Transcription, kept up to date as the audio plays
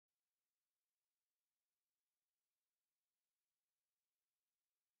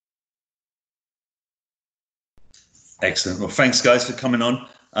Excellent. Well, thanks guys for coming on.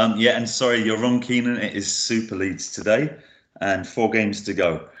 Yeah, and sorry, you're wrong, Keenan. It is Super Leads today and 4 games to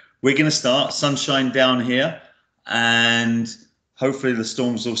go. We're going to start sunshine down here and hopefully the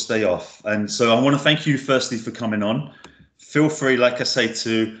storms will stay off. And so I want to thank you firstly for coming on. Feel free, like I say,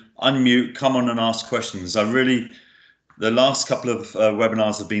 to unmute, come on and ask questions. The last couple of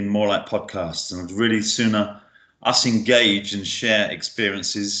webinars have been more like podcasts, and I'd really sooner us engage and share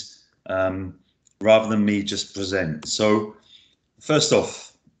experiences rather than me just present. So first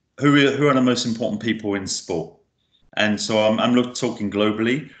off, who are the most important people in sport? And so I'm talking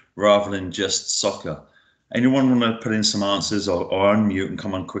globally rather than just soccer. Anyone want to put in some answers or unmute and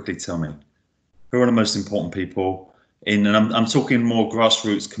come on quickly tell me? Who are the most important people in, and I'm talking more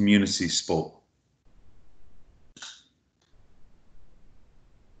grassroots community sport?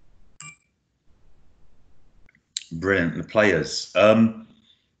 Brilliant, the players.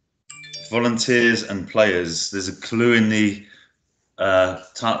 Volunteers and players. There's a clue in the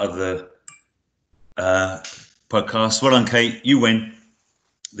title of the podcast. Well done, Kate. You win.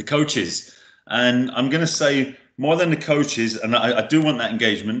 The coaches. And I'm going to say more than the coaches, and I do want that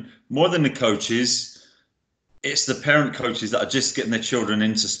engagement, more than the coaches, it's the parent coaches that are just getting their children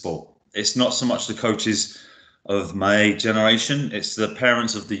into sport. It's not so much the coaches of my generation. It's the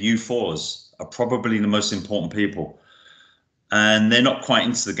parents of the U4s are probably the most important people. And they're not quite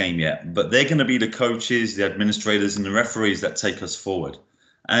into the game yet, but they're going to be the coaches, the administrators, and the referees that take us forward.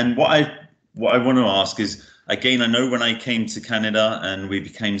 And what I want to ask is, again, I know when I came to Canada and we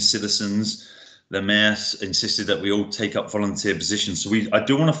became citizens, the mayor insisted that we all take up volunteer positions. So I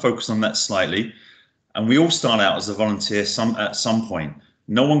do want to focus on that slightly. And we all start out as a volunteer at some point.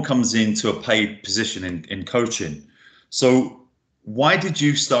 No one comes into a paid position in coaching. So why did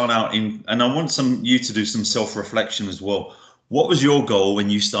you start out in? And I want you to do some self-reflection as well. What was your goal when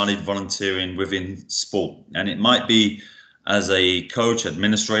you started volunteering within sport? And it might be as a coach,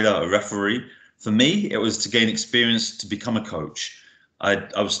 administrator, a referee. For me, it was to gain experience to become a coach. I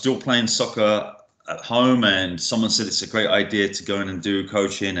was still playing soccer at home, and someone said it's a great idea to go in and do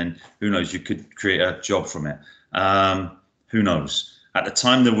coaching, and who knows, you could create a job from it. Who knows? At the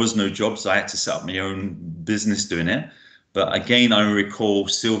time, there was no jobs. I had to set up my own business doing it. But again, I recall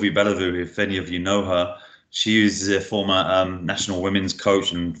Sylvie Bellevue, if any of you know her. She is a former national women's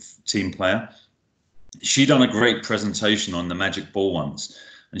coach and team player. She done a great presentation on the magic ball once,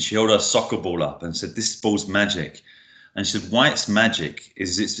 and she held her soccer ball up and said, "This ball's magic." And she said, "Why it's magic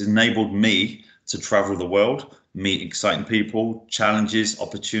is it's enabled me to travel the world, meet exciting people, challenges,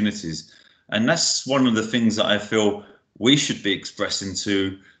 opportunities." And that's one of the things that I feel we should be expressing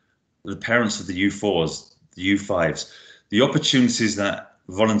to the parents of the U4s, the U5s, the opportunities that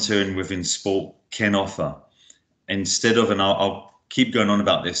volunteering within sport can offer, instead of, and I'll keep going on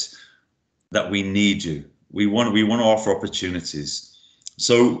about this, that we need you. We want to offer opportunities.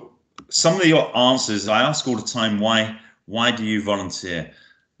 So some of your answers, I ask all the time, why do you volunteer?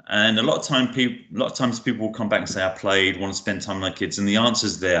 And a lot of times people will come back and say, I played, want to spend time with my kids, and the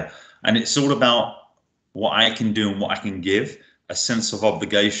answer's there. And it's all about what I can do and what I can give, a sense of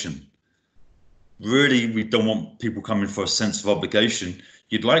obligation. Really, we don't want people coming for a sense of obligation.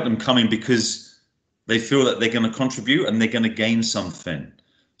 You'd like them coming because they feel that they're going to contribute and they're going to gain something.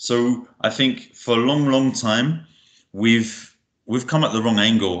 So I think for a long, long time, we've come at the wrong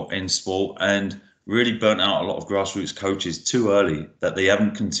angle in sport and really burnt out a lot of grassroots coaches too early, that they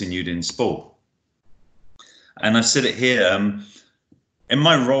haven't continued in sport. And I said it here, in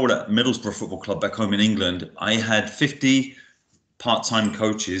my role at Middlesbrough Football Club back home in England, I had 50 part-time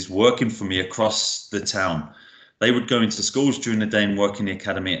coaches working for me across the town. They would go into schools during the day and work in the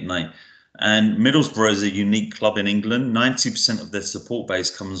academy at night. And Middlesbrough is a unique club in England. 90% of their support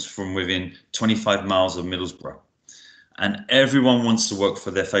base comes from within 25 miles of Middlesbrough. And everyone wants to work for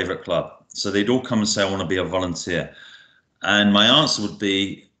their favourite club. So they'd all come and say, I want to be a volunteer. And my answer would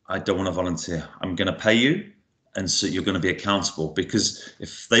be, I don't want to volunteer. I'm going to pay you. And so you're going to be accountable. Because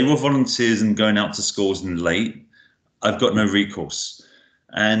if they were volunteers and going out to schools and late, I've got no recourse.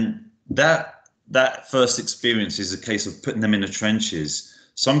 And that first experience is a case of putting them in the trenches.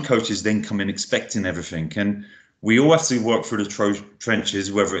 Some coaches then come in expecting everything. And we all have to work through the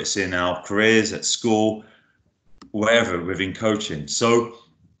trenches, whether it's in our careers, at school, wherever within coaching. So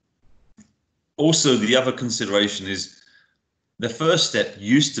also the other consideration is the first step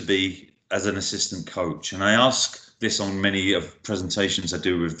used to be as an assistant coach. And I ask this on many of presentations I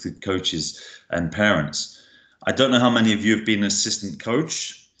do with the coaches and parents. I don't know how many of you have been an assistant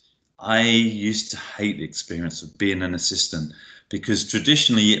coach. I used to hate the experience of being an assistant because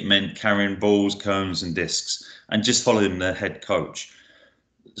traditionally it meant carrying balls, cones and discs and just following the head coach.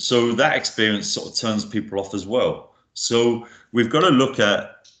 So that experience sort of turns people off as well. So we've got to look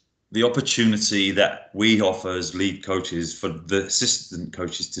at the opportunity that we offer as lead coaches for the assistant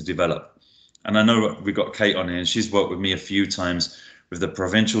coaches to develop. And I know we've got Kate on here, and she's worked with me a few times with the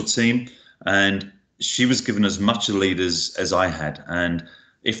provincial team, and she was given as much a lead as I had, and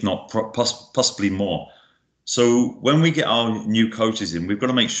if not possibly more. So when we get our new coaches in, we've got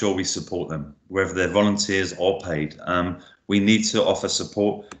to make sure we support them, whether they're volunteers or paid. We need to offer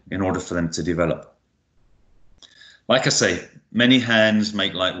support in order for them to develop. Like I say, many hands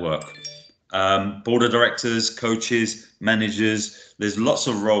make light work. Board of directors, coaches, managers, there's lots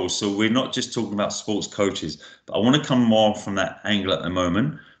of roles. So we're not just talking about sports coaches, but I want to come more from that angle at the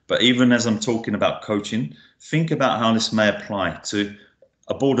moment. But even as I'm talking about coaching, think about how this may apply to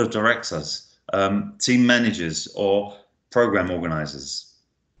a board of directors, team managers, or program organizers.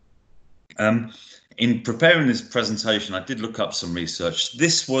 In preparing this presentation, I did look up some research.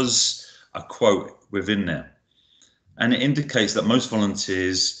 This was a quote within there, and it indicates that most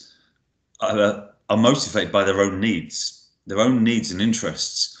volunteers are motivated by their own needs and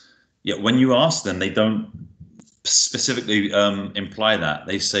interests. Yet when you ask them, they don't specifically imply that.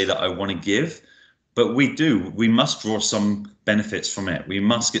 They say that I want to give, but we must draw some benefits from it. We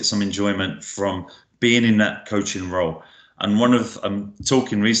must get some enjoyment from being in that coaching role. And I'm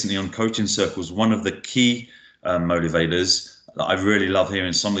talking recently on coaching circles, one of the key motivators that I really love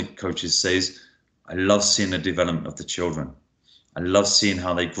hearing some of the coaches say is, I love seeing the development of the children. I love seeing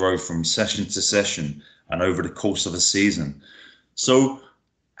how they grow from session to session and over the course of a season. So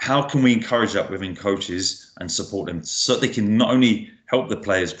how can we encourage that within coaches and support them so they can not only help the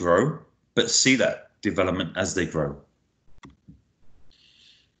players grow, but see that development as they grow?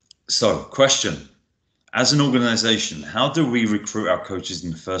 So, question. As an organization, how do we recruit our coaches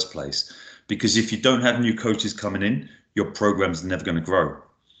in the first place? Because if you don't have new coaches coming in, your program's never going to grow.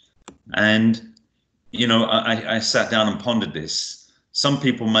 And you know, I sat down and pondered this. Some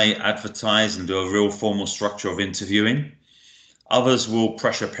people may advertise and do a real formal structure of interviewing. Others will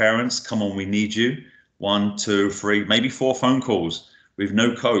pressure parents, come on, we need you. 1, 2, 3, maybe 4 phone calls with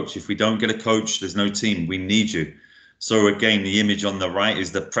no coach. If we don't get a coach, there's no team, we need you. So again, the image on the right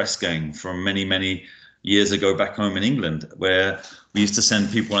is the press gang from many, many years ago back home in England, where we used to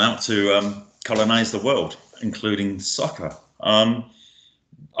send people out to colonize the world, including soccer.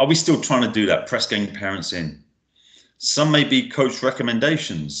 Are we still trying to do that? Press gang parents in. Some may be coach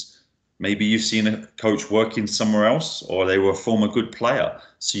recommendations. Maybe you've seen a coach working somewhere else, or they were a former good player.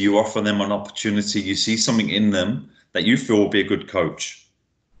 So you offer them an opportunity. You see something in them that you feel will be a good coach.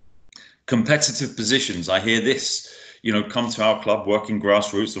 Competitive positions. I hear this, you know, come to our club, work in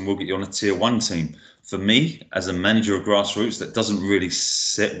Grassroots, and we'll get you on a tier 1 team. For me, as a manager of Grassroots, that doesn't really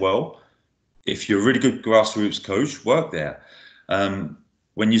sit well. If you're a really good Grassroots coach, work there.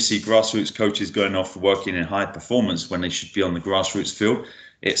 When you see Grassroots coaches going off working in high performance when they should be on the Grassroots field,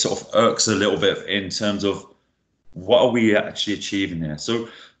 it sort of irks a little bit in terms of what are we actually achieving here. So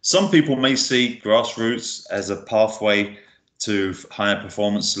some people may see Grassroots as a pathway to higher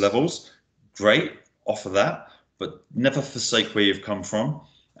performance levels. Great, offer that, but never forsake where you've come from.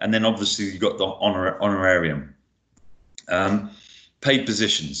 And then obviously you've got the honorarium. Paid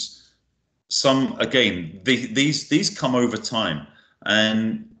positions. Some, again, these come over time.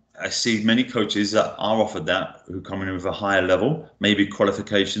 And I see many coaches that are offered that who come in with a higher level, maybe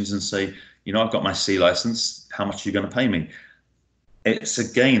qualifications, and say, you know, I've got my C license. How much are you going to pay me? It's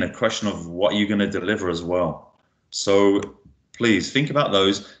again a question of what you're going to deliver as well. So please think about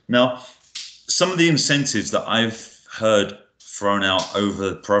those. Now, some of the incentives that I've heard thrown out over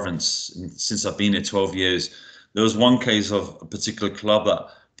the province since I've been here 12 years, there was one case of a particular club that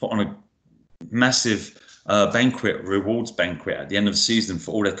put on a massive rewards banquet at the end of the season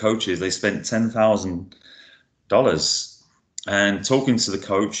for all their coaches. They spent $10,000, and talking to the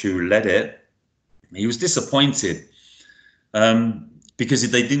coach who led it, he was disappointed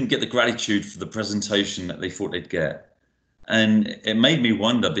because they didn't get the gratitude for the presentation that they thought they'd get. And it made me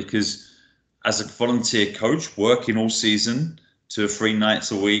wonder, because as a volunteer coach working all season 2 or 3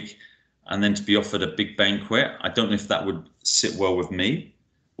 nights a week, and then to be offered a big banquet, I don't know if that would sit well with me.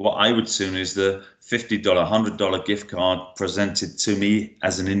 What I would sooner is the $50, $100 gift card presented to me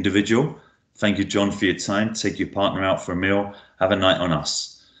as an individual. Thank you, John, for your time. Take your partner out for a meal. Have a night on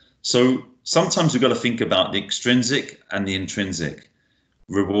us. So sometimes we've got to think about the extrinsic and the intrinsic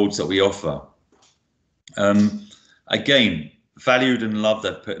rewards that we offer. Again, valued and loved,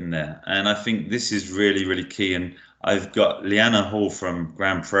 I've put in there. And I think this is really, really key. And I've got Leanna Hall from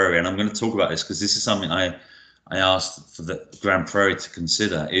Grand Prairie, and I'm going to talk about this because this is something I asked for the Grand Prairie to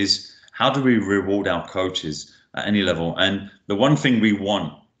consider, is how do we reward our coaches at any level? And the one thing we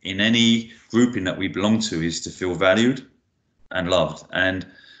want in any grouping that we belong to is to feel valued and loved. And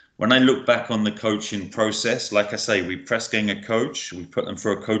when I look back on the coaching process, like I say, we press gang a coach, we put them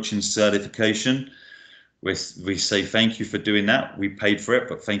through a coaching certification. We say, thank you for doing that. We paid for it,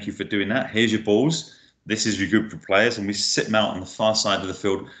 but thank you for doing that. Here's your balls. This is your group of players. And we sit them out on the far side of the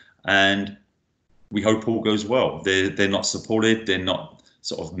field, and we hope all goes well. They're not supported. They're not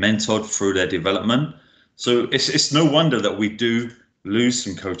sort of mentored through their development. So it's no wonder that we do lose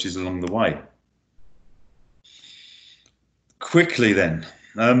some coaches along the way. Quickly then,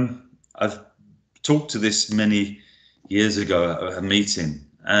 I've talked to this many years ago at a meeting,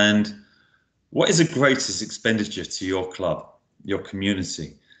 and what is the greatest expenditure to your club, your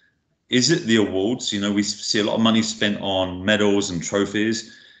community? Is it the awards? You know, we see a lot of money spent on medals and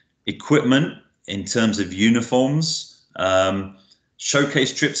trophies, equipment in terms of uniforms,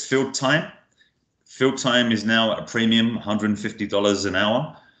 showcase trips, field time. Field time is now at a premium, $150 an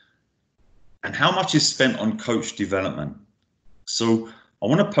hour. And how much is spent on coach development? So I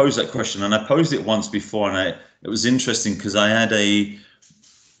want to pose that question, and I posed it once before, and it was interesting because I had a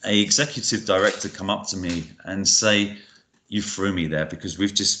executive director come up to me and say, you threw me there because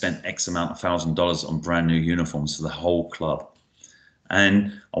we've just spent X amount of $1,000 on brand new uniforms for the whole club.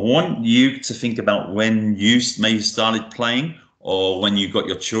 And I want you to think about when you maybe started playing or when you got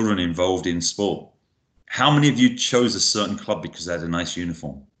your children involved in sport. How many of you chose a certain club because they had a nice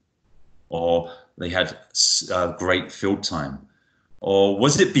uniform, or they had great field time? Or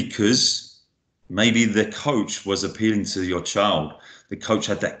was it because maybe the coach was appealing to your child? The coach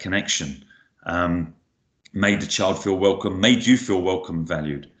had that connection, made the child feel welcome, made you feel welcome,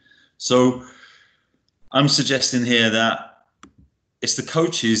 valued. So I'm suggesting here that it's the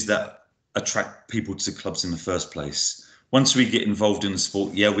coaches that attract people to clubs in the first place. Once we get involved in the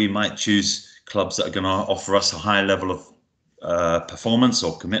sport, yeah, we might choose clubs that are going to offer us a higher level of performance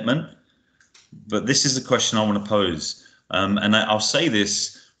or commitment. But this is the question I want to pose. And I'll say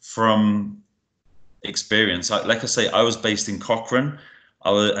this from experience. Like I say, I was based in Cochrane.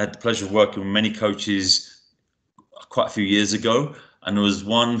 I had the pleasure of working with many coaches quite a few years ago. And there was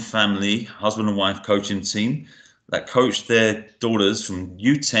one family, husband and wife coaching team, that coached their daughters from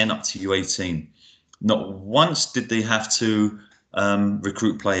U10 up to U18. Not once did they have to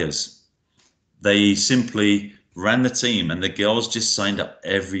recruit players. They simply ran the team, and the girls just signed up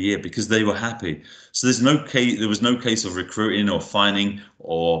every year because they were happy. So there was no case of recruiting or finding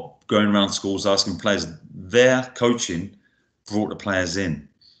or going around schools asking players. Their coaching brought the players in.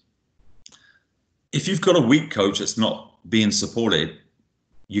 If you've got a weak coach that's not being supported,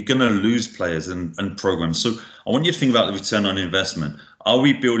 you're going to lose players and programs. So I want you to think about the return on investment. Are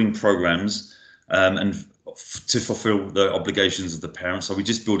we building programs and to fulfill the obligations of the parents? Are we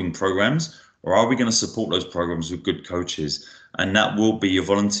just building programs, or are we going to support those programs with good coaches? And that will be your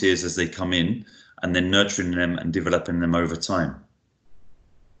volunteers as they come in, and then nurturing them and developing them over time.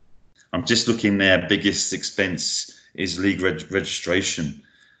 I'm just looking there. Biggest expense is league registration,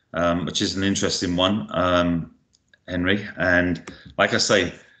 which is an interesting one, Henry. And like I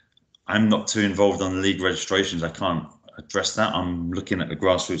say, I'm not too involved on league registrations. I can't address that. I'm looking at the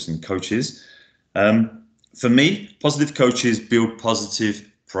grassroots and coaches. For me, positive coaches build positive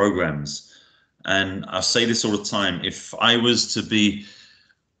programs. And I say this all the time. If I was to be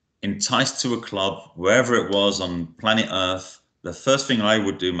enticed to a club, wherever it was on planet Earth, the first thing I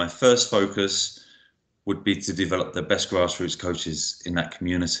would do, my first focus would be to develop the best grassroots coaches in that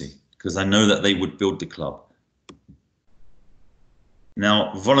community, because I know that they would build the club.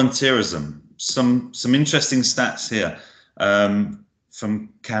 Now, volunteerism, some interesting stats here from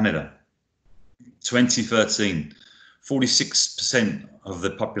Canada. 2013, 46% of the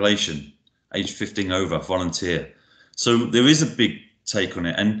population age 15 over volunteer. So there is a big take on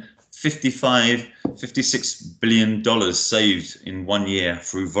it, and $56 billion saved in 1 year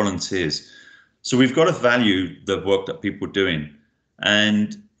through volunteers. So we've got to value the work that people are doing.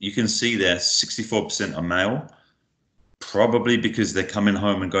 And you can see there 64% are male, probably because they're coming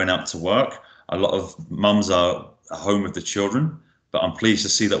home and going out to work. A lot of mums are at home with the children, but I'm pleased to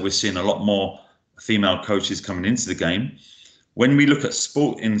see that we're seeing a lot more female coaches coming into the game. When we look at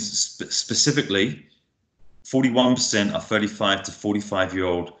sport in specifically, 41% are 35 to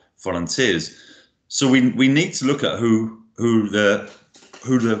 45-year-old volunteers. So we need to look at who the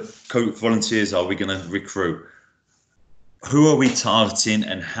volunteers are we going to recruit. Who are we targeting,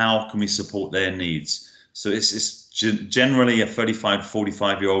 and how can we support their needs? So it's generally a 35 to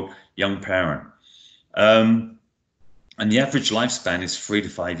 45-year-old young parent. And the average lifespan is 3 to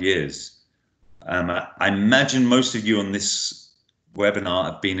 5 years. I imagine most of you on this webinar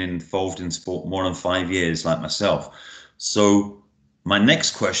have been involved in sport more than 5 years, like myself. So My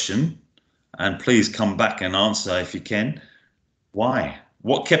next question, and please come back and answer if you can, why?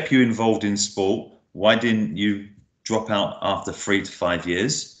 What kept you involved in sport? Why didn't you drop out after 3 to 5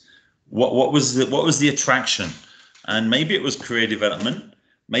 years? What was the attraction? And maybe it was career development,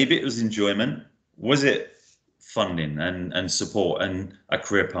 maybe it was enjoyment. Was it funding and support and a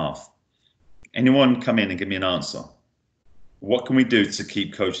career path? Anyone come in and give me an answer? What can we do to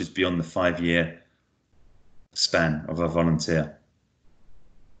keep coaches beyond the 5 year span of a volunteer?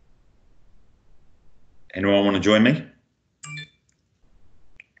 Anyone want to join me?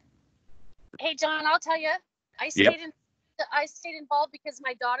 Hey, John, I'll tell you, I Yep. stayed involved because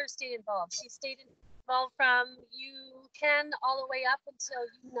my daughter stayed involved. She stayed involved from U10 all the way up until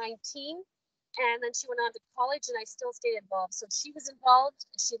U19. And then she went on to college and I still stayed involved. So she was involved.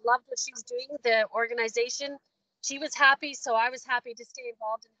 She loved what she was doing, the organization. She was happy. So I was happy to stay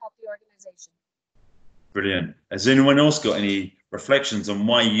involved and help the organization. Brilliant. Has anyone else got any reflections on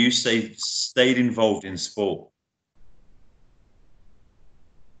why you stayed involved in sport?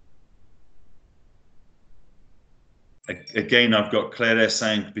 Again, I've got Claire there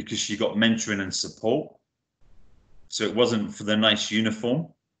saying because she got mentoring and support. So it wasn't for the nice uniform,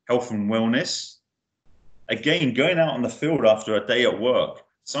 health and wellness. Again, going out on the field after a day at work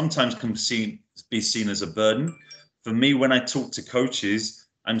sometimes can be seen as a burden. For me, when I talk to coaches,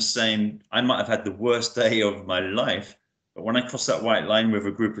 I'm saying I might have had the worst day of my life, but when I cross that white line with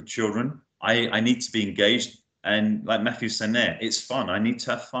a group of children, I need to be engaged. And like Matthew said there, it's fun. I need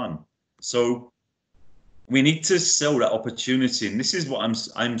to have fun. So we need to sell that opportunity. And this is what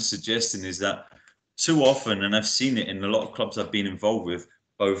I'm suggesting is that too often, and I've seen it in a lot of clubs I've been involved with,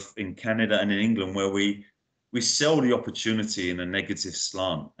 both in Canada and in England, where we sell the opportunity in a negative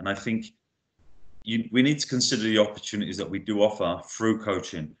slant. And I think we need to consider the opportunities that we do offer through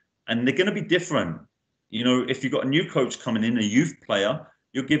coaching. And they're going to be different. You know, if you've got a new coach coming in, a youth player,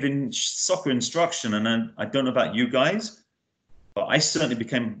 you're giving soccer instruction. And then I don't know about you guys, but I certainly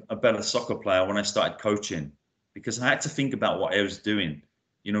became a better soccer player when I started coaching because I had to think about what I was doing.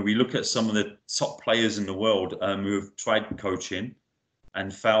 You know, we look at some of the top players in the world who have tried coaching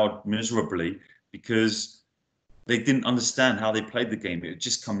and failed miserably because they didn't understand how they played the game. It would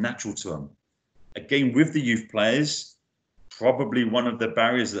just come natural to them. Again, with the youth players, probably one of the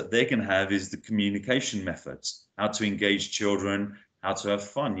barriers that they can have is the communication methods, how to engage children, how to have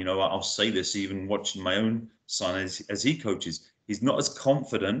fun. You know, I'll say this even watching my own son as he coaches. He's not as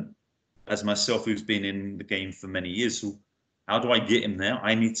confident as myself, who's been in the game for many years. So how do I get him there?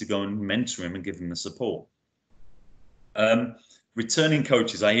 I need to go and mentor him and give him the support. Returning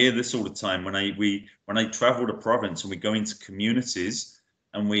coaches, I hear this all the time when I travel the province and we go into communities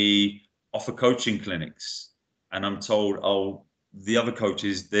and we offer coaching clinics, and I'm told, oh, the other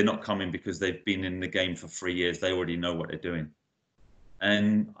coaches, they're not coming because they've been in the game for 3 years. They already know what they're doing.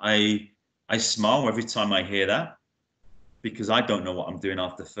 And I smile every time I hear that because I don't know what I'm doing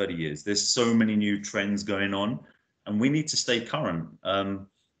after 30 years. There's so many new trends going on and we need to stay current.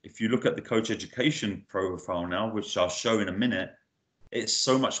 If you look at the coach education profile now, which I'll show in a minute, it's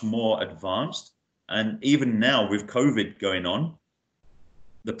so much more advanced. And even now with COVID going on,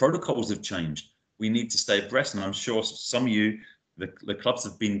 the protocols have changed. We need to stay abreast. And I'm sure some of you, the clubs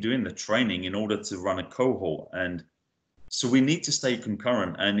have been doing the training in order to run a cohort. And so we need to stay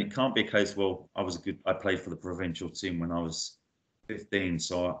concurrent. And it can't be a case, well, I played for the provincial team when I was 15,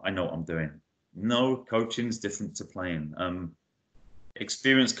 so I know what I'm doing. No, coaching is different to playing.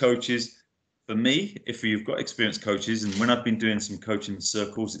 Experienced coaches, for me, if you've got experienced coaches, and when I've been doing some coaching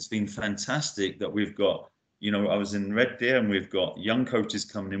circles, it's been fantastic that we've got, you know, I was in Red Deer and we've got young coaches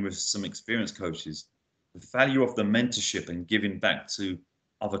coming in with some experienced coaches. The value of the mentorship and giving back to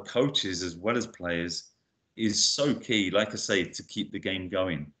other coaches as well as players is so key, like I say, to keep the game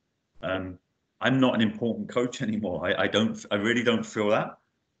going. I'm not an important coach anymore. I really don't feel that.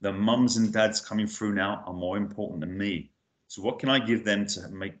 The mums and dads coming through now are more important than me. So what can I give them to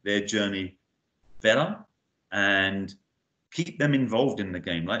make their journey better and keep them involved in the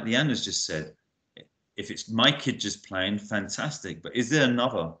game? Like Leanna's just said, if it's my kid just playing, fantastic. But is there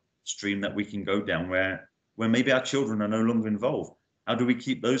another stream that we can go down where maybe our children are no longer involved? How do we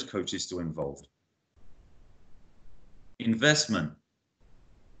keep those coaches still involved? Investment.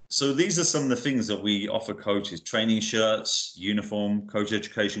 So these are some of the things that we offer coaches: training shirts, uniform, coach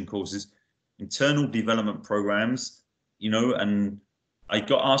education courses, internal development programs, you know. And I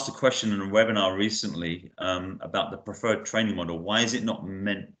got asked a question in a webinar recently about the preferred training model. Why is it not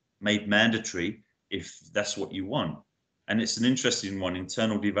made mandatory if that's what you want? And it's an interesting one,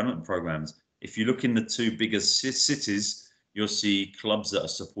 internal development programs. If you look in the two biggest cities, you'll see clubs that are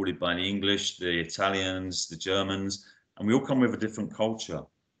supported by the English, the Italians, the Germans. and we all come with a different culture,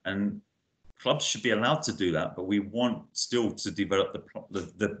 and clubs should be allowed to do that, but we want still to develop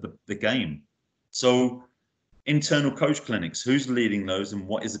the game. So internal coach clinics, who's leading those and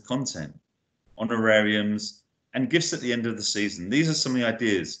what is the content? Honorariums and gifts at the end of the season. These are some of the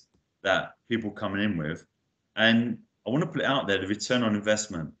ideas that people coming in with. And I want to put it out there, the return on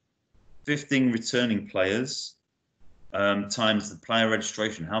investment. 15 returning players times the player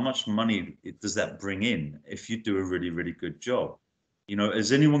registration. How much money does that bring in if you do a really, really good job? You know,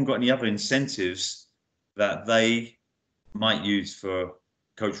 has anyone got any other incentives that they might use for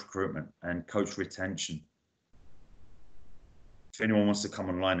coach recruitment and coach retention? If anyone wants to come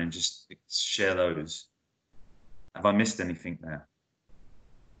online and just share those. Have I missed anything there?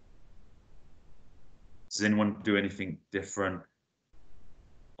 Does anyone do anything different?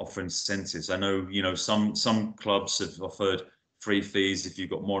 Offer incentives. I know, you know, some clubs have offered free fees if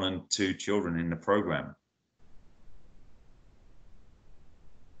you've got more than 2 children in the program.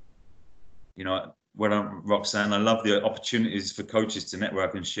 You know, Roxanne, I love the opportunities for coaches to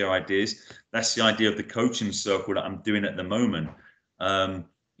network and share ideas. That's the idea of the coaching circle that I'm doing at the moment.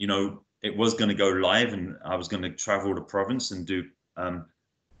 You know, it was going to go live and I was going to travel the province and do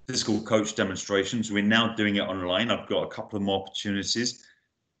physical coach demonstrations. We're now doing it online. I've got a couple of more opportunities.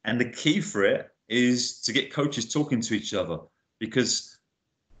 And the key for it is to get coaches talking to each other, because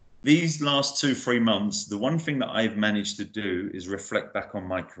these last 2-3 months, the one thing that I've managed to do is reflect back on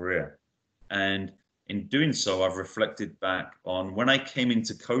my career. And in doing so, I've reflected back on when I came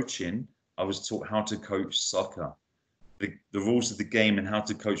into coaching, I was taught how to coach soccer, the rules of the game and how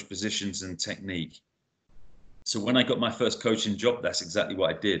to coach positions and technique. So when I got my first coaching job, that's exactly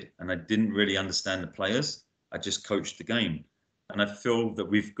what I did. And I didn't really understand the players. I just coached the game. And I feel that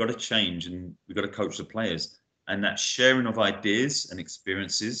we've got to change and we've got to coach the players. And that sharing of ideas and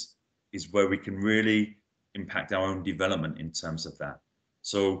experiences is where we can really impact our own development in terms of that.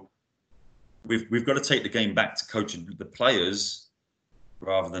 So we've got to take the game back to coaching the players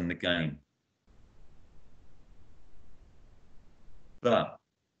rather than the game. But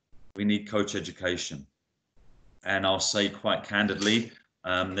we need coach education. And I'll say quite candidly,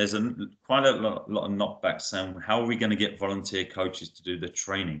 there's quite a lot of knockbacks saying, how are we going to get volunteer coaches to do the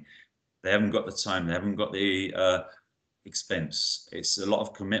training? They haven't got the time, they haven't got the expense. It's a lot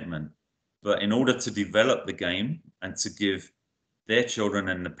of commitment. But in order to develop the game and to give their children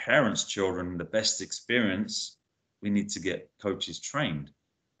and the parents' children the best experience, we need to get coaches trained.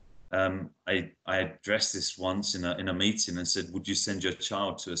 I addressed this once in a meeting and said, would you send your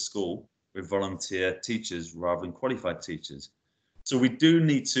child to a school with volunteer teachers rather than qualified teachers? So we do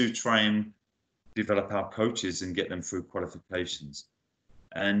need to try and develop our coaches and get them through qualifications.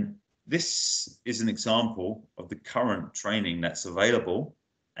 And this is an example of the current training that's available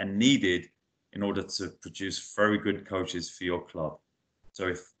and needed in order to produce very good coaches for your club.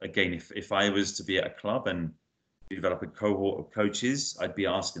 So if I was to be at a club and develop a cohort of coaches, I'd be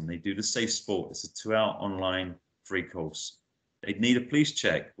asking, they do the Safe Sport. It's a 2-hour online free course. They'd need a police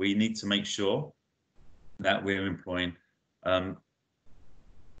check. We need to make sure that we're employing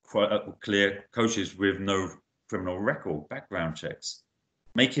clear coaches with no criminal record, background checks.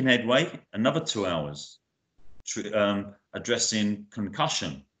 Making headway, another 2 hours. Addressing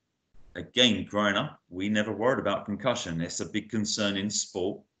concussion. Again, growing up, we never worried about concussion. It's a big concern in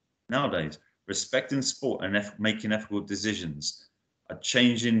sport nowadays. Respecting sport and making ethical decisions are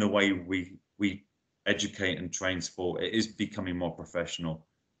changing the way we educate and train sport. It is becoming more professional.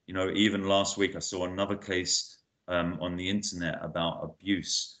 You know, even last week I saw another case on the internet about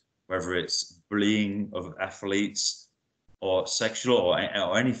abuse, whether it's bullying of athletes or sexual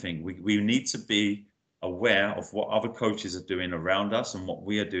or anything. We need to be aware of what other coaches are doing around us and what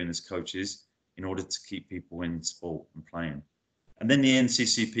we are doing as coaches in order to keep people in sport and playing. And then the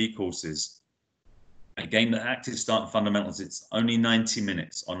NCCP courses. Again, the active start and fundamentals, it's only 90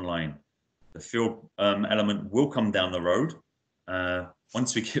 minutes online. The field element will come down the road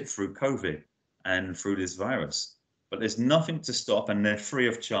once we get through COVID and through this virus. But there's nothing to stop, and they're free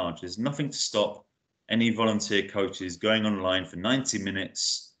of charge. There's nothing to stop any volunteer coaches going online for 90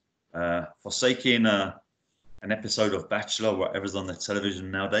 minutes, forsaking an episode of Bachelor or whatever's on the television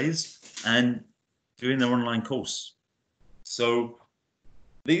nowadays, and doing their online course. So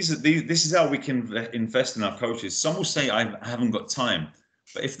this is how we can invest in our coaches. Some will say, I haven't got time.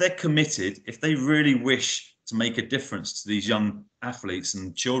 But if they're committed, if they really wish to make a difference to these young athletes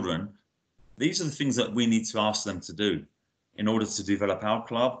and children, these are the things that we need to ask them to do in order to develop our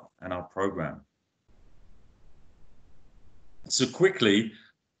club and our program. So quickly,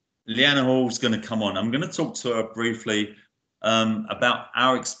 Leanna Hall's going to come on. I'm going to talk to her briefly about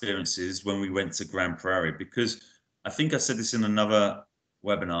our experiences when we went to Grand Prairie, because I think I said this in another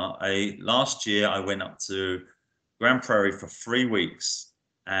webinar. Last year I went up to Grand Prairie for 3 weeks,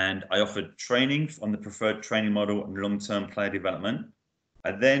 and I offered training on the preferred training model and long-term player development.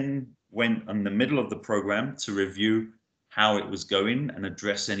 I then went in the middle of the program to review how it was going and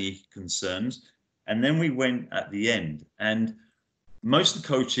address any concerns. And then we went at the end, and most of the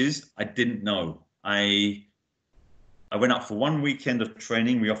coaches I didn't know. I went up for 1 weekend of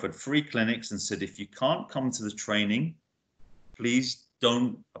training. We offered 3 clinics and said, if you can't come to the training, please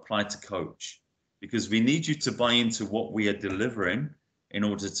don't apply to coach, because we need you to buy into what we are delivering in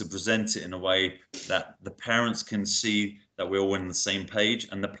order to present it in a way that the parents can see that we're all on the same page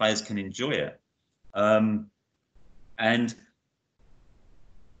and the players can enjoy it. And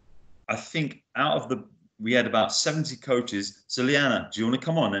I think we had about 70 coaches. So Liana, do you want to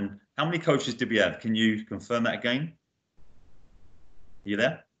come on? And how many coaches did we have? Can you confirm that again? Are you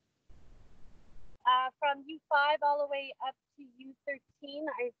there? From U5 all the way up to U13,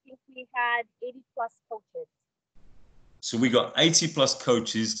 I think we had 80 plus coaches. So we got 80 plus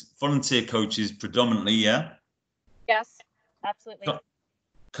coaches, volunteer coaches predominantly, yeah? Yes, absolutely.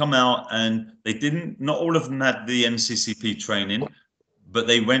 Come out, and not all of them had the NCCP training, but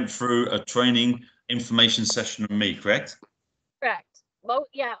they went through a training information session with me, correct? Correct. Well,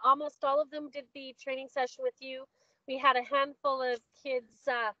 yeah, almost all of them did the training session with you. We had a handful of kids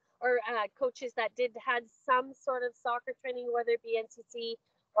or coaches that had some sort of soccer training, whether it be NCC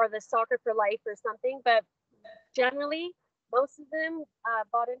or the Soccer for Life or something. But generally, most of them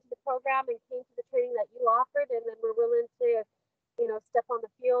bought into the program and came to the training that you offered, and then were willing to, step on the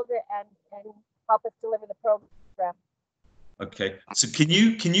field and help us deliver the program. Okay, so can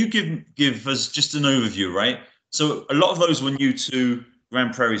you give us just an overview, right? So a lot of those were new to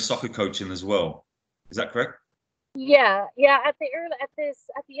Grand Prairie soccer coaching as well. Is that correct? Yeah. At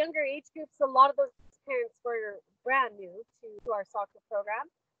the younger age groups, a lot of those parents were brand new to our soccer program,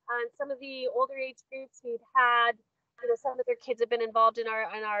 and some of the older age groups we'd had. Some of their kids have been involved in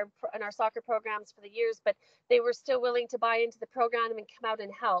our soccer programs for the years, but they were still willing to buy into the program and come out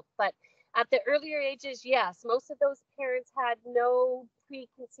and help. But at the earlier ages, yes, most of those parents had no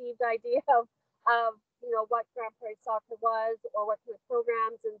preconceived idea of what Grand Prairie soccer was or what kind of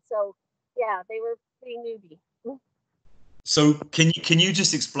programs, and so yeah, they were pretty newbie. So can you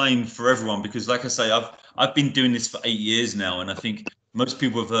just explain for everyone, because like I say, I've been doing this for 8 years now, and I think most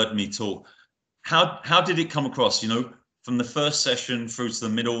people have heard me talk. How did it come across, from the first session through to the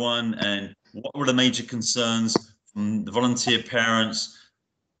middle one, and what were the major concerns from the volunteer parents?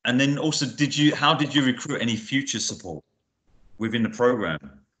 And then also, how did you recruit any future support within the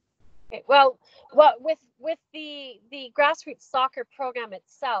program? Okay, well, with the Grassroots soccer program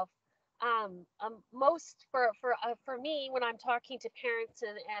itself, most for me, when I'm talking to parents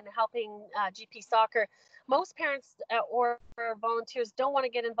and helping GP soccer, most parents or volunteers don't want to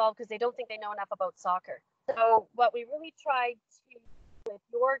get involved because they don't think they know enough about soccer. So what we really tried to, with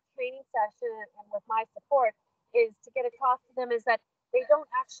your training session and with my support, is to get across to them is that they don't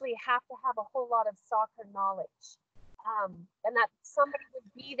actually have to have a whole lot of soccer knowledge. And that somebody would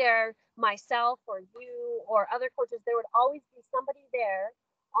be there, myself or you or other coaches, there would always be somebody there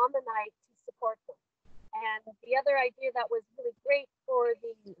on the night to support them. And the other idea that was really great for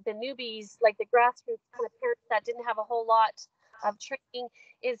the newbies, like the grassroots kind of parents that didn't have a whole lot of training,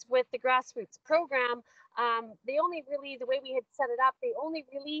 is with the Grassroots program, the way we had set it up, they only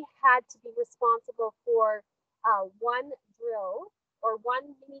really had to be responsible for one drill or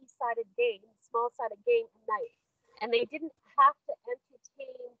one mini-sided game, small-sided game a night. And they didn't have to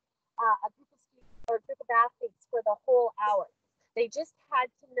entertain a group of students or a group of athletes for the whole hour. They just had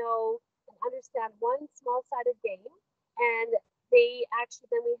to know and understand one small-sided game, and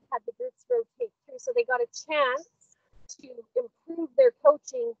then we had the groups rotate through, so they got a chance to improve their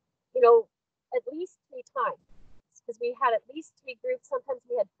coaching, at least 3 times, because we had at least 3 groups. Sometimes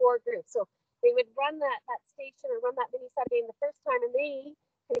we had 4 groups, so they would run that station or run that mini-sided game the first time, and they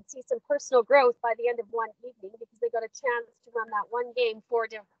could see some personal growth by the end of one evening because they got a chance to run that one game 4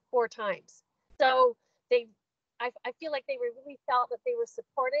 times. So I feel like they really felt that they were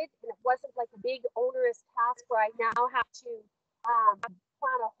supported, and it wasn't like a big onerous task where I now have to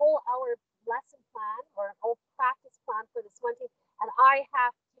plan a whole hour lesson plan or an old practice plan for this one team, and I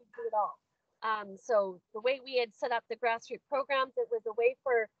have to do it all. So the way we had set up the Grassroots programs, it was a way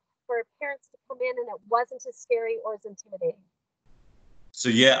for parents to come in, and it wasn't as scary or as intimidating. So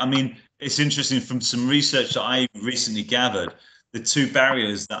yeah, I mean, it's interesting from some research that I recently gathered, the 2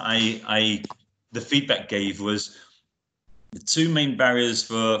 barriers that the feedback gave was the 2 main barriers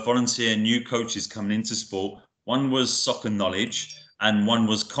for volunteer new coaches coming into sport. One was soccer knowledge and one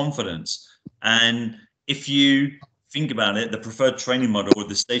was confidence. And if you think about it, the preferred training model with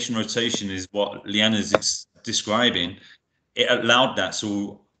the station rotation is what Leanna's describing. It allowed that.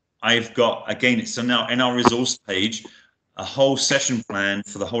 So I've got, again, so now in our resource page, a whole session plan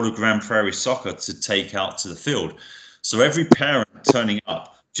for the whole of Grand Prairie soccer to take out to the field. So every parent turning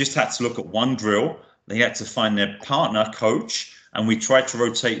up just had to look at one drill. They had to find their partner coach, and we tried to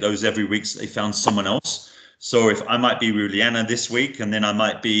rotate those every week so they found someone else. So if I might be with Leanna this week, and then I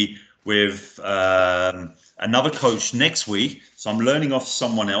might be with another coach next week. So I'm learning off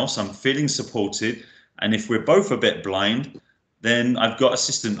someone else. I'm feeling supported. And if we're both a bit blind, then I've got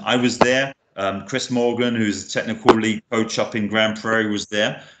assistant. I was there. Chris Morgan, who's a technical lead coach up in Grand Prairie, was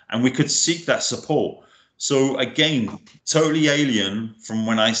there, and we could seek that support. So again, totally alien from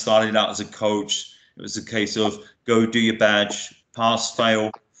when I started out as a coach. It was a case of go do your badge, pass,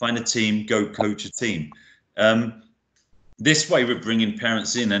 fail, find a team, go coach a team. This way we're bringing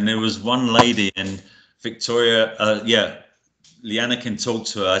parents in, and there was one lady, and Victoria, Leanna can talk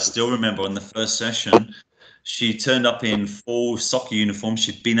to her. I still remember on the first session, she turned up in full soccer uniform.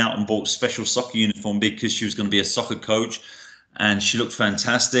 She'd been out and bought special soccer uniform because she was going to be a soccer coach, and she looked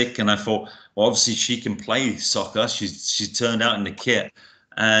fantastic. And I thought, well, obviously she can play soccer. She turned out in the kit,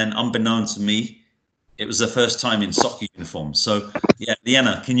 and unbeknown to me, it was her first time in soccer uniform. So yeah,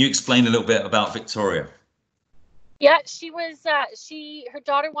 Leanna, can you explain a little bit about Victoria? Yeah, she was. Her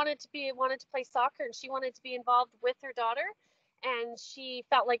daughter wanted to play soccer, and she wanted to be involved with her daughter, and she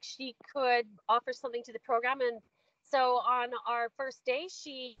felt like she could offer something to the program. And so on our first day,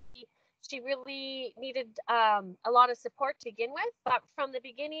 she really needed a lot of support to begin with. But from the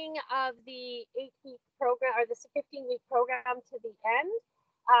beginning of the 8-week program or the 15-week program to the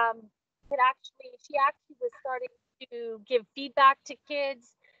end, she actually was starting to give feedback to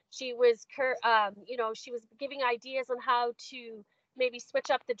kids. She was, she was giving ideas on how to maybe switch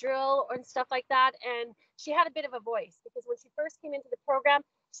up the drill and stuff like that. And she had a bit of a voice because when she first came into the program,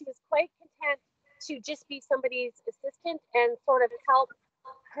 she was quite content to just be somebody's assistant and sort of help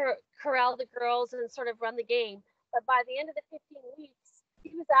corral the girls and sort of run the game. But by the end of the 15 weeks,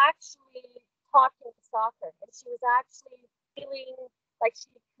 she was actually talking soccer, and she was actually feeling like she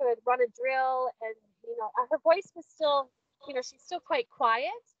could run a drill. And her voice was still, she's still quite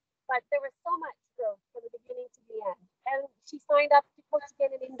quiet, but there was so much growth from the beginning to the end. And she signed up to coach again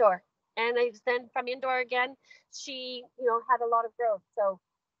in indoor. And then from indoor again, she, had a lot of growth. So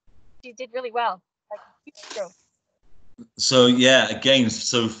she did really well, like huge growth. So yeah, again,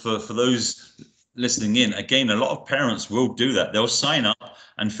 so for those listening in, again, a lot of parents will do that. They'll sign up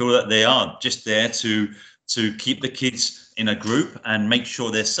and feel that they are just there to keep the kids in a group and make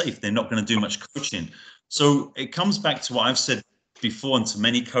sure they're safe. They're not going to do much coaching. So it comes back to what I've said before and to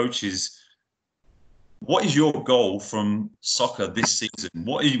many coaches. What is your goal from soccer this season?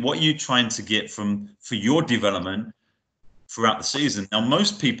 What are you trying to get for your development throughout the season? Now,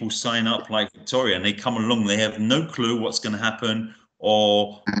 most people sign up like Victoria and they come along, they have no clue what's going to happen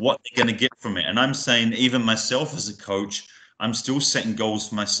or what they're going to get from it. And I'm saying, even myself as a coach, I'm still setting goals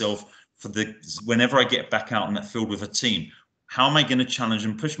for myself for whenever I get back out in that field with a team. How am I going to challenge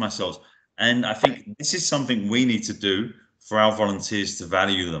and push myself? And I think this is something we need to do for our volunteers to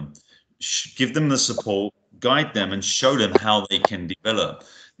value them, give them the support, guide them, and show them how they can develop.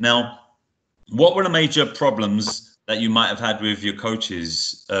 Now, what were the major problems that you might have had with your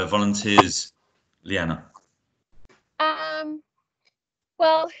coaches, volunteers, Leanna?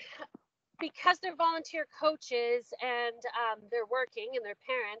 Well, because they're volunteer coaches and they're working and they're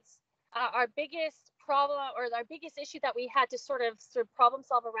parents, our biggest problem or our biggest issue that we had to sort of problem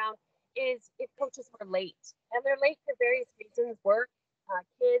solve around is if coaches were late. And they're late for various reasons, work,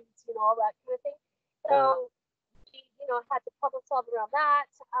 kids, all that kind of thing. So we, had to problem solve around that.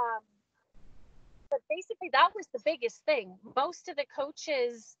 But basically that was the biggest thing. Most of the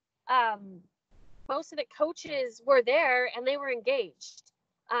coaches were there and they were engaged.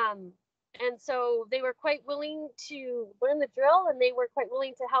 And so they were quite willing to learn the drill, and they were quite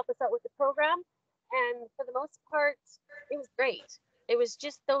willing to help us out with the program. And for the most part, it was great. It was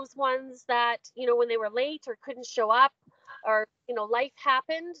just those ones that, when they were late or couldn't show up or, life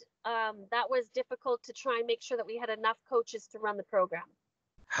happened, that was difficult to try and make sure that we had enough coaches to run the program.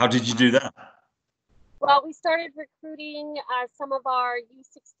 How did you do that? Well, we started recruiting some of our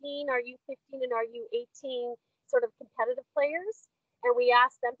U16, our U15, and our U18 sort of competitive players. And we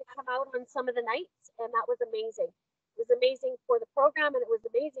asked them to come out on some of the nights, and that was amazing. It was amazing for the program, and it was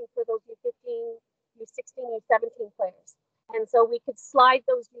amazing for those U15, U16, U17 players. And so we could slide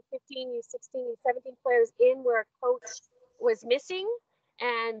those U15, U16, U17 players in where a coach was missing,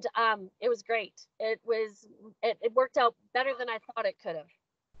 and it was great. It worked out better than I thought it could have.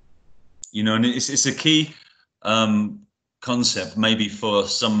 And it's a key concept maybe for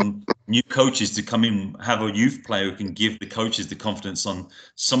some new coaches to come in, have a youth player who can give the coaches the confidence on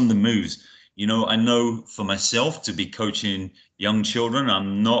some of the moves. You know, I know for myself to be coaching young children,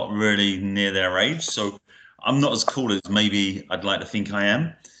 I'm not really near their age, so I'm not as cool as maybe I'd like to think I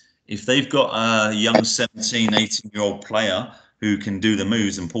am. If they've got a young 17, 18-year-old player who can do the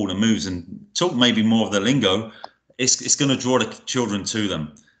moves and pull the moves and talk maybe more of the lingo, it's going to draw the children to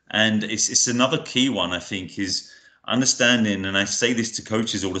them. And it's another key one, I think, is understanding, and I say this to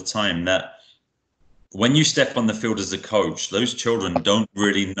coaches all the time, that when you step on the field as a coach, those children don't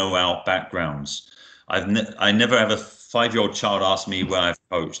really know our backgrounds. I never have a 5-year-old child ask me where I've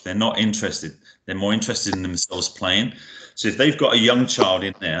coached. They're not interested. They're more interested in themselves playing. So if they've got a young child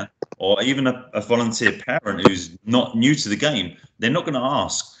in there, or even a volunteer parent who's not new to the game, they're not going to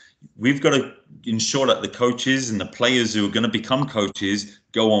ask. We've got to ensure that the coaches and the players who are going to become coaches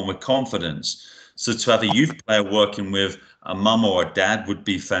go on with confidence. So to have a youth player working with a mum or a dad would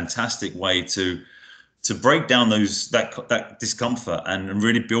be a fantastic way to break down that discomfort and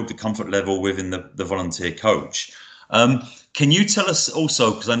really build the comfort level within the volunteer coach. Can you tell us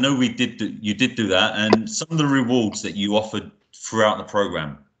also, because I know you did do that, and some of the rewards that you offered throughout the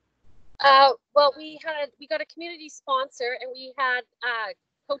program? Well, we got a community sponsor, and we had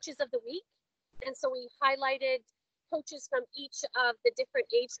coaches of the week, and so we highlighted coaches from each of the different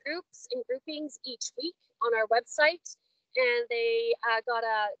age groups and groupings each week on our website, and they got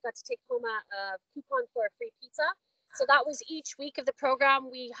to take home a coupon for a free pizza. So that was each week of the program.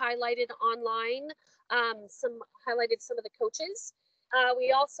 We highlighted online, highlighted some of the coaches.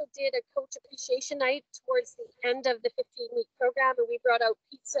 We also did a coach appreciation night towards the end of the 15-week program, and we brought out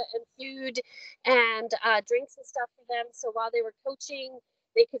pizza and food and drinks and stuff for them. So while they were coaching,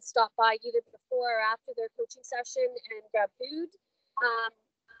 they could stop by either before or after their coaching session and grab food.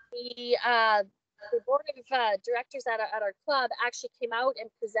 The board of directors at our club actually came out and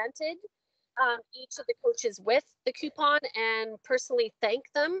presented each of the coaches with the coupon and personally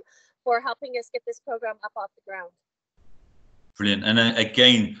thanked them for helping us get this program up off the ground. Brilliant. And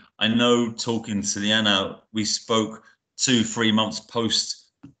again, I know talking to Leanna, we spoke 2-3 months post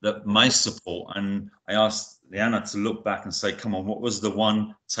my support, and I asked Leanna to look back and say, come on, what was the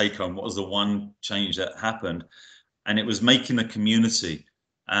one take home? What was the one change that happened? And it was making a community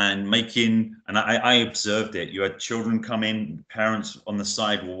and I observed it. You had children come in, parents on the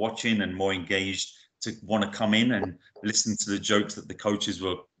side were watching and more engaged to want to come in and listen to the jokes that the coaches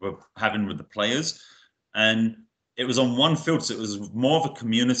were having with the players. And it was on one field, so it was more of a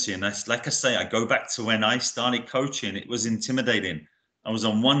community. And that's, like I say, I go back to when I started coaching, it was intimidating. I was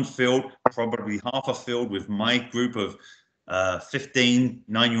on one field, probably half a field, with my group of 15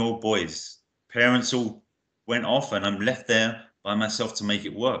 9-year-old boys. Parents all went off, and I'm left there by myself to make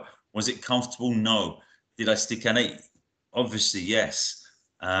it work. Was it comfortable? No. Did I stick at it? Obviously, yes.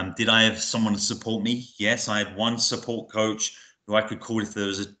 Did I have someone to support me? Yes, I had one support coach who I could call if there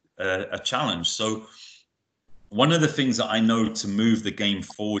was a challenge. So one of the things that I know to move the game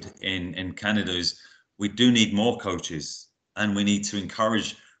forward in Canada is we do need more coaches, and we need to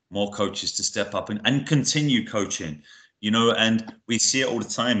encourage more coaches to step up and continue coaching, you know, and we see it all the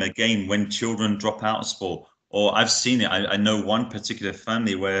time, again, when children drop out of sport, or I've seen it. I know one particular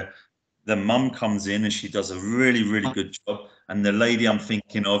family where the mum comes in and she does a really, really good job. And the lady I'm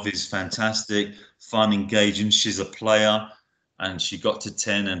thinking of is fantastic, fun, engaging. She's a player, and she got to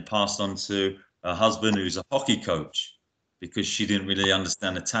 10 and passed on to her husband, who's a hockey coach, because she didn't really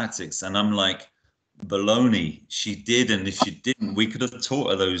understand the tactics. And I'm like, baloney, she did. And if she didn't, we could have taught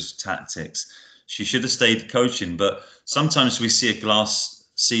her those tactics. She should have stayed coaching. But sometimes we see a glass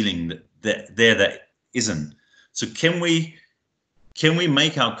ceiling that isn't. So can we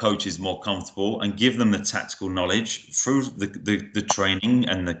make our coaches more comfortable and give them the tactical knowledge through the training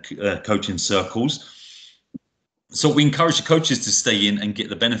and the coaching circles? So we encourage the coaches to stay in and get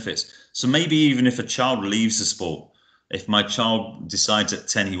the benefits. So maybe even if a child leaves the sport, if my child decides at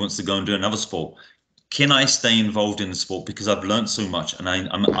 10 he wants to go and do another sport, can I stay involved in the sport because I've learned so much and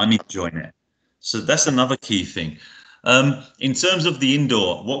I'm enjoying it? So that's another key thing. In terms of the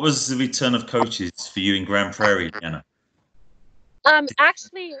indoor, what was the return of coaches for you in Grand Prairie, Anna?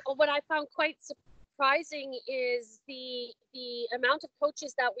 Actually, what I found quite surprising is the amount of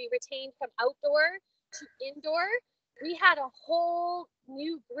coaches that we retained from outdoor to indoor. We had a whole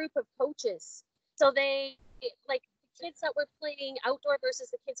new group of coaches. So they, like, the kids that were playing outdoor versus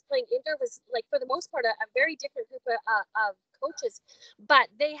the kids playing indoor was, like, for the most part, a very different group of coaches. But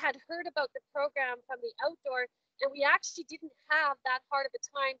they had heard about the program from the outdoor, and we actually didn't have that hard of a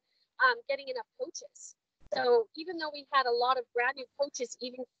time getting enough coaches. So even though we had a lot of brand new coaches,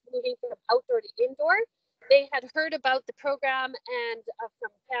 even moving from outdoor to indoor, they had heard about the program and from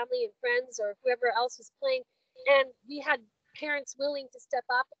family and friends or whoever else was playing, and we had parents willing to step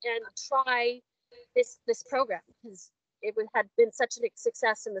up and try this program because had been such a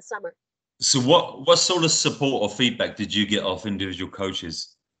success in the summer. So what sort of support or feedback did you get off individual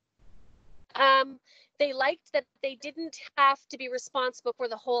coaches? They liked that they didn't have to be responsible for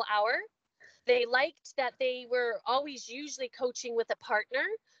the whole hour. They liked that they were always usually coaching with a partner,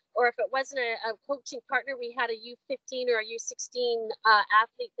 or if it wasn't a coaching partner, we had a U15 or a U16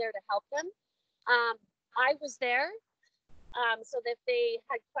 athlete there to help them. I was there, so that if they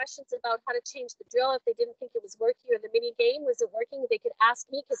had questions about how to change the drill, if they didn't think it was working or the mini game wasn't working, they could ask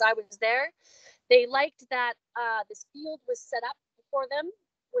me because I was there. They liked that this field was set up for them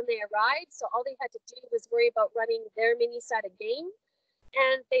when they arrived, so all they had to do was worry about running their mini-sided game.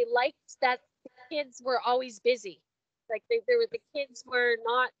 And they liked that the kids were always busy. Like the kids were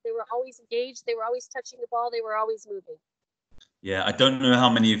not, they were always engaged, they were always touching the ball, they were always moving. Yeah, I don't know how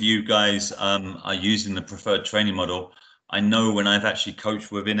many of you guys are using the preferred training model. I know when I've actually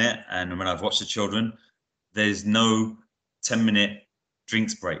coached within it and when I've watched the children, there's no 10-minute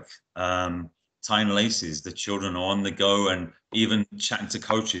drinks break. Tying laces, the children are on the go, and even chatting to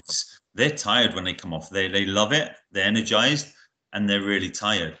coaches, they're tired when they come off. They love it, they're energized, and they're really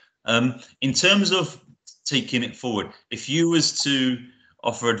tired. In terms of taking it forward, if you was to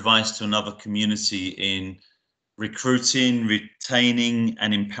offer advice to another community in recruiting, retaining,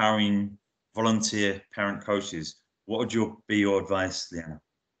 and empowering volunteer parent coaches, what would be your advice, Leanna?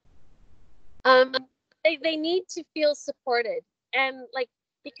 They need to feel supported, and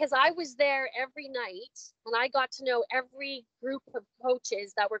because I was there every night and I got to know every group of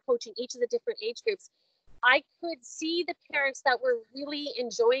coaches that were coaching each of the different age groups. I could see the parents that were really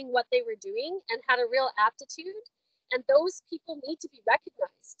enjoying what they were doing and had a real aptitude. And those people need to be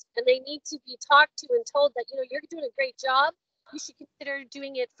recognized, and they need to be talked to and told that, you're doing a great job. You should consider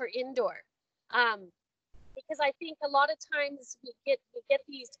doing it for indoor. Because I think a lot of times we get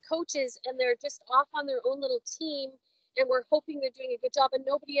these coaches and they're just off on their own little team, and we're hoping they're doing a good job, and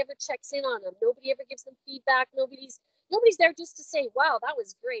nobody ever checks in on them. Nobody ever gives them feedback. Nobody's there just to say, wow, that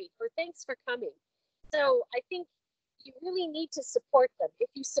was great, or thanks for coming. So I think you really need to support them. If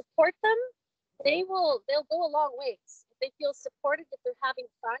you support them, they'll go a long ways. If they feel supported, if they're having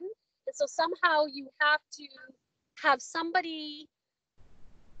fun. And so somehow you have to have somebody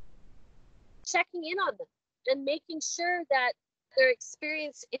checking in on them and making sure that their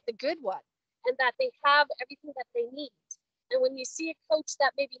experience is a good one and that they have everything that they need. And when you see a coach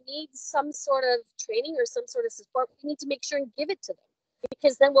that maybe needs some sort of training or some sort of support, we need to make sure and give it to them,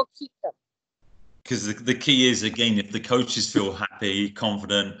 because then we'll keep them. Because the key is, again, if the coaches feel happy,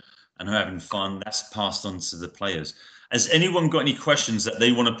 confident, and are having fun, that's passed on to the players. Has anyone got any questions that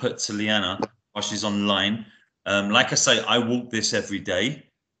they want to put to Leanna while she's online? Like I say, I walk this every day,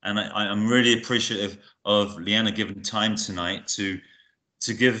 and I'm really appreciative of Leanna giving time tonight to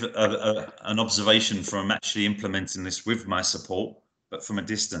give an observation from actually implementing this with my support, but from a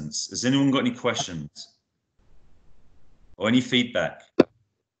distance. Has anyone got any questions or any feedback?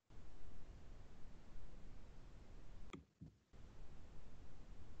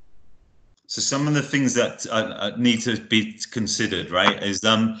 So some of the things that need to be considered, right, is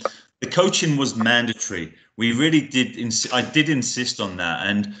the coaching was mandatory. We really did. I did insist on that,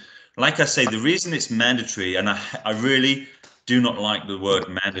 and like I say, the reason it's mandatory, and I really do not like the word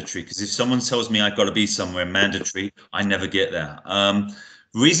mandatory, because if someone tells me I've got to be somewhere mandatory, I never get there.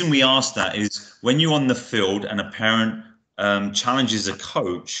 Reason we ask that is when you're on the field and a parent challenges a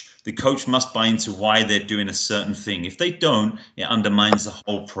coach, the coach must buy into why they're doing a certain thing. If they don't, it undermines the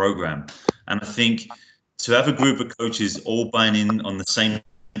whole program. And I think to have a group of coaches all buying in on the same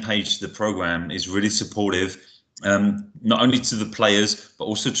page to the program is really supportive, not only to the players, but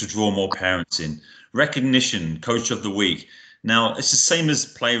also to draw more parents in. Recognition, coach of the week. Now, it's the same as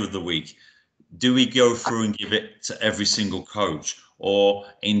player of the week. Do we go through and give it to every single coach? Or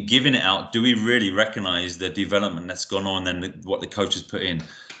in giving it out, do we really recognize the development that's gone on and what the coaches put in?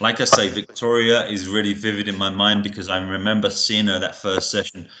 Like I say, Victoria is really vivid in my mind, because I remember seeing her that first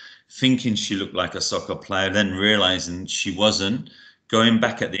session, thinking she looked like a soccer player, then realizing she wasn't, going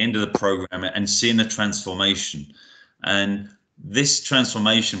back at the end of the program and seeing a transformation. And this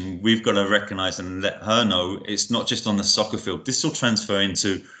transformation, we've got to recognize and let her know it's not just on the soccer field. This will transfer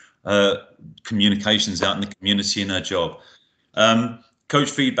into communications out in the community in her job. Coach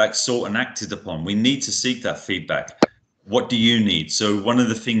feedback sought and acted upon. We need to seek that feedback. What do you need? So one of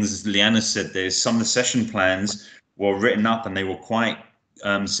the things Leanna said, there's some of the session plans were written up and they were quite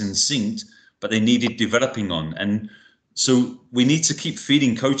succinct, but they needed developing on. And So we need to keep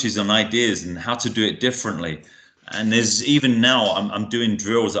feeding coaches on ideas and how to do it differently. And there's even now, I'm doing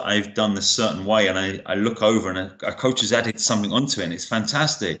drills that I've done this certain way, and I look over and a coach has added something onto it, and it's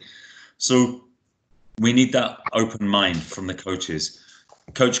fantastic. So we need that open mind from the coaches.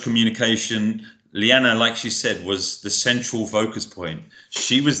 Coach communication, Leanna, like she said, was the central focus point.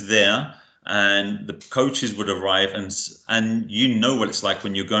 She was there, and the coaches would arrive, and you know what it's like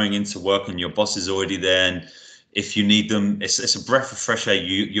when you're going into work and your boss is already there, and if you need them, it's a breath of fresh air.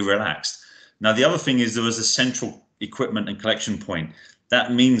 You're relaxed. Now the other thing is there was a central equipment and collection point.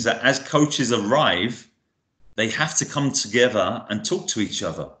 That means that as coaches arrive, they have to come together and talk to each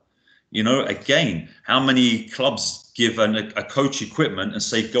other. You know, again, how many clubs give a coach equipment and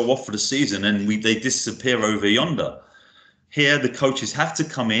say go off for the season, and they disappear over yonder? Here the coaches have to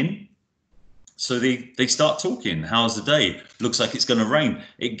come in, so they start talking. How's the day? Looks like it's going to rain.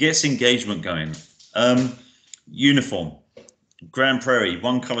 It gets engagement going. Uniform, Grand Prairie,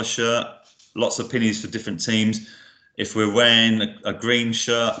 one color shirt, lots of pennies for different teams. If we're wearing a green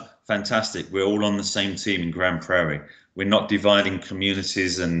shirt, fantastic. We're all on the same team in Grand Prairie. We're not dividing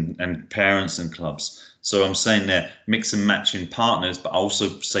communities and parents and clubs. So I'm saying there, mix and match in partners, but I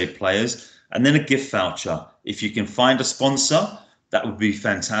also say players. And then a gift voucher. If you can find a sponsor, that would be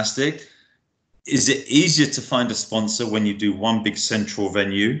fantastic. Is it easier to find a sponsor when you do one big central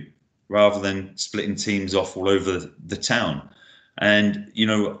venue rather than splitting teams off all over the town? And you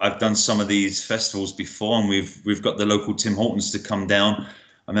know, I've done some of these festivals before, and we've got the local Tim Hortons to come down.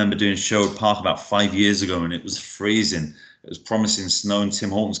 I remember doing Sherwood Park about 5 years ago, and it was freezing. It was promising snow, and Tim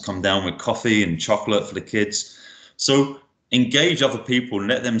Hortons come down with coffee and chocolate for the kids. So engage other people and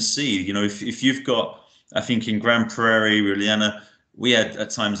let them see. You know, if you've got, I think in Grand Prairie, Juliana, we had at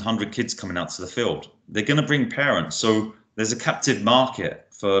times 100 kids coming out to the field. They're going to bring parents. So there's a captive market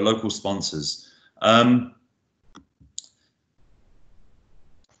for local sponsors.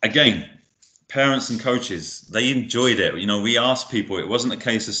 Again, parents and coaches, they enjoyed it. You know, we asked people, it wasn't a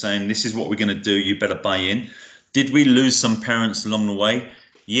case of saying, this is what we're going to do, you better buy in. Did we lose some parents along the way?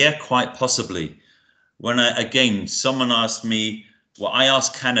 Yeah, quite possibly. When someone asked me, well, I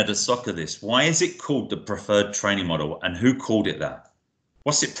asked Canada Soccer this, why is it called the preferred training model, and who called it that?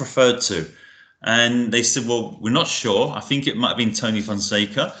 What's it preferred to? And they said, well, we're not sure. I think it might have been Tony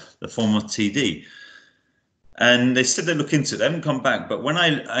Fonseca, the former TD. And they said they look into it. They haven't come back. But when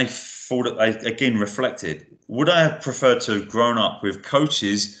I thought, I again reflected, would I have preferred to have grown up with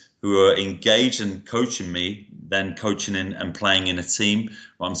coaches who are engaged and coaching me than coaching in and playing in a team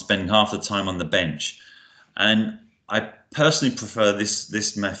where I'm spending half the time on the bench? And I personally prefer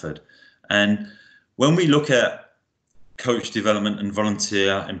this method. And when we look at coach development and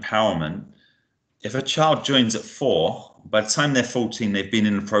volunteer empowerment, if a child joins at 4, by the time they're 14, they've been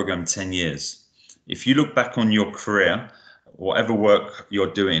in the program 10 years. If you look back on your career, whatever work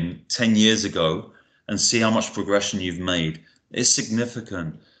you're doing 10 years ago, and see how much progression you've made, it's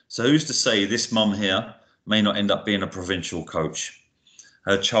significant. So who's to say this mum here may not end up being a provincial coach?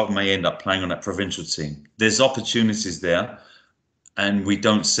 Her child may end up playing on that provincial team. There's opportunities there, and we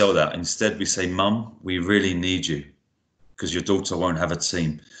don't sell that. Instead, we say, Mum, we really need you because your daughter won't have a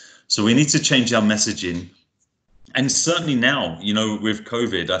team. So we need to change our messaging. And certainly now, you know, with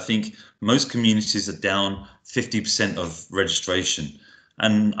COVID, I think most communities are down 50% of registration.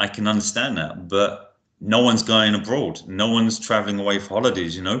 And I can understand that, but no one's going abroad. No one's traveling away for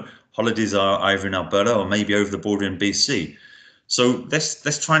holidays, you know. Holidays are either in Alberta or maybe over the border in BC. So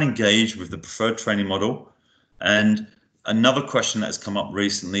let's try and engage with the preferred training model. And another question that's come up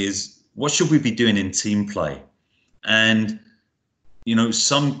recently is, what should we be doing in team play? And you know,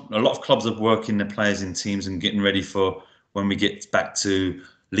 a lot of clubs are working their players in teams and getting ready for when we get back to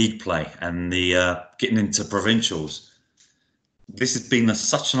league play and the getting into provincials. This has been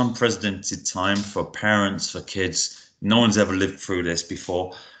such an unprecedented time for parents, for kids. No one's ever lived through this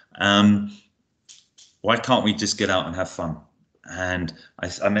before. Why can't we just get out and have fun? And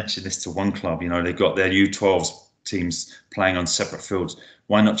I mentioned this to one club, you know, they've got their U12s teams playing on separate fields.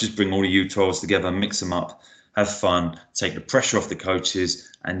 Why not just bring all the U12s together, mix them up, have fun, take the pressure off the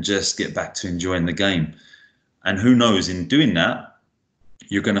coaches, and just get back to enjoying the game? And who knows, in doing that,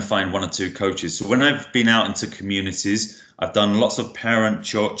 you're going to find one or two coaches. So when I've been out into communities, I've done lots of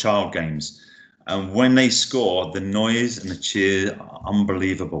parent-child games. And when they score, the noise and the cheer are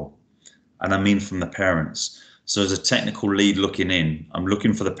unbelievable. And I mean from the parents. So as a technical lead looking in, I'm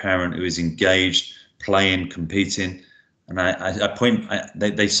looking for the parent who is engaged, playing, competing. And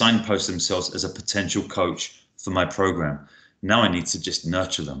they signpost themselves as a potential coach for my program. Now I need to just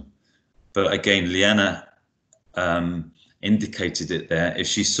nurture them. But again, Leanna indicated it there. If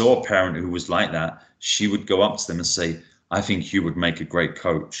she saw a parent who was like that, she would go up to them and say, I think you would make a great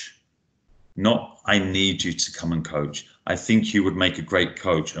coach. Not, I need you to come and coach. I think you would make a great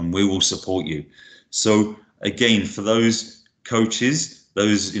coach and we will support you. So again, for those coaches,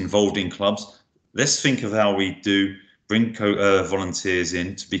 those involved in clubs, let's think of how we do bring volunteers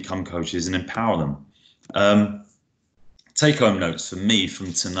in to become coaches and empower them. Take home notes for me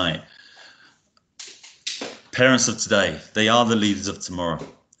from tonight. Parents of today, they are the leaders of tomorrow.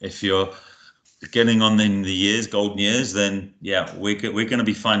 If you're getting on in the years, golden years, then yeah, we're going to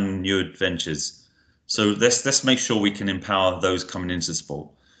be finding new adventures. So let's make sure we can empower those coming into sport,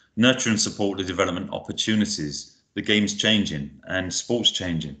 nurture and support the development opportunities. The game's changing and sport's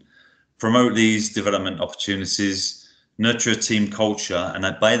changing. Promote these development opportunities, nurture a team culture, and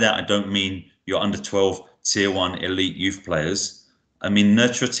by that I don't mean your under 12 tier 1 elite youth players. I mean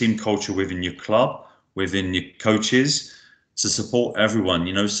nurture a team culture within your club, within your coaches, to support everyone,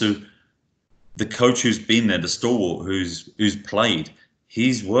 you know. So the coach who's been there, the stalwart who's played,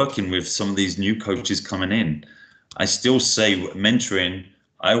 he's working with some of these new coaches coming in. I still say mentoring,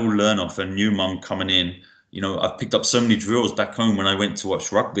 I will learn off a new mum coming in. You know, I've picked up so many drills back home when I went to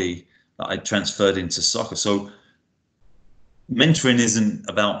watch rugby that I transferred into soccer. So mentoring isn't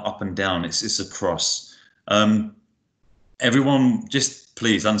about up and down, it's across. Everyone, just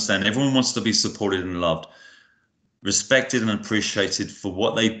please understand, everyone wants to be supported and loved, respected and appreciated for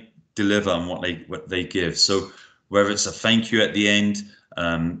what they deliver and what they give. So whether it's a thank you at the end,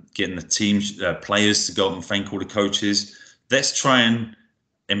 getting the team players to go up and thank all the coaches, let's try and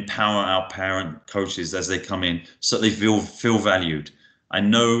empower our parent coaches as they come in so they feel valued. I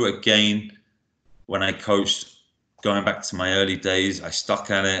know, again, when I coached, going back to my early days, I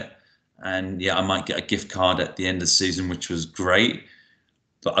stuck at it, and yeah, I might get a gift card at the end of the season, which was great,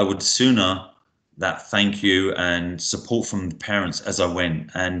 but I would sooner that thank you and support from the parents as I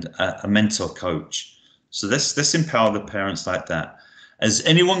went, and a mentor coach. So let's empower the parents like that. Has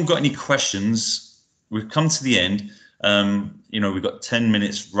anyone got any questions? We've come to the end. You know, we've got 10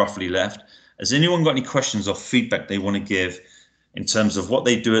 minutes roughly left. Has anyone got any questions or feedback they want to give in terms of what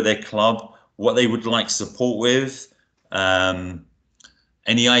they do at their club, what they would like support with?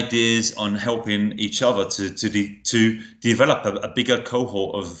 Any ideas on helping each other to develop a bigger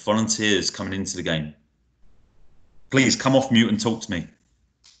cohort of volunteers coming into the game? Please come off mute and talk to me.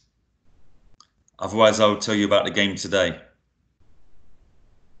 Otherwise, I will tell you about the game today.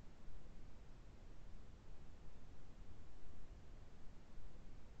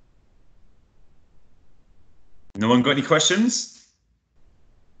 No one got any questions?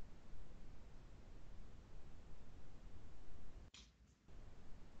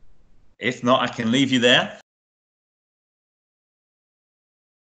 If not, I can leave you there.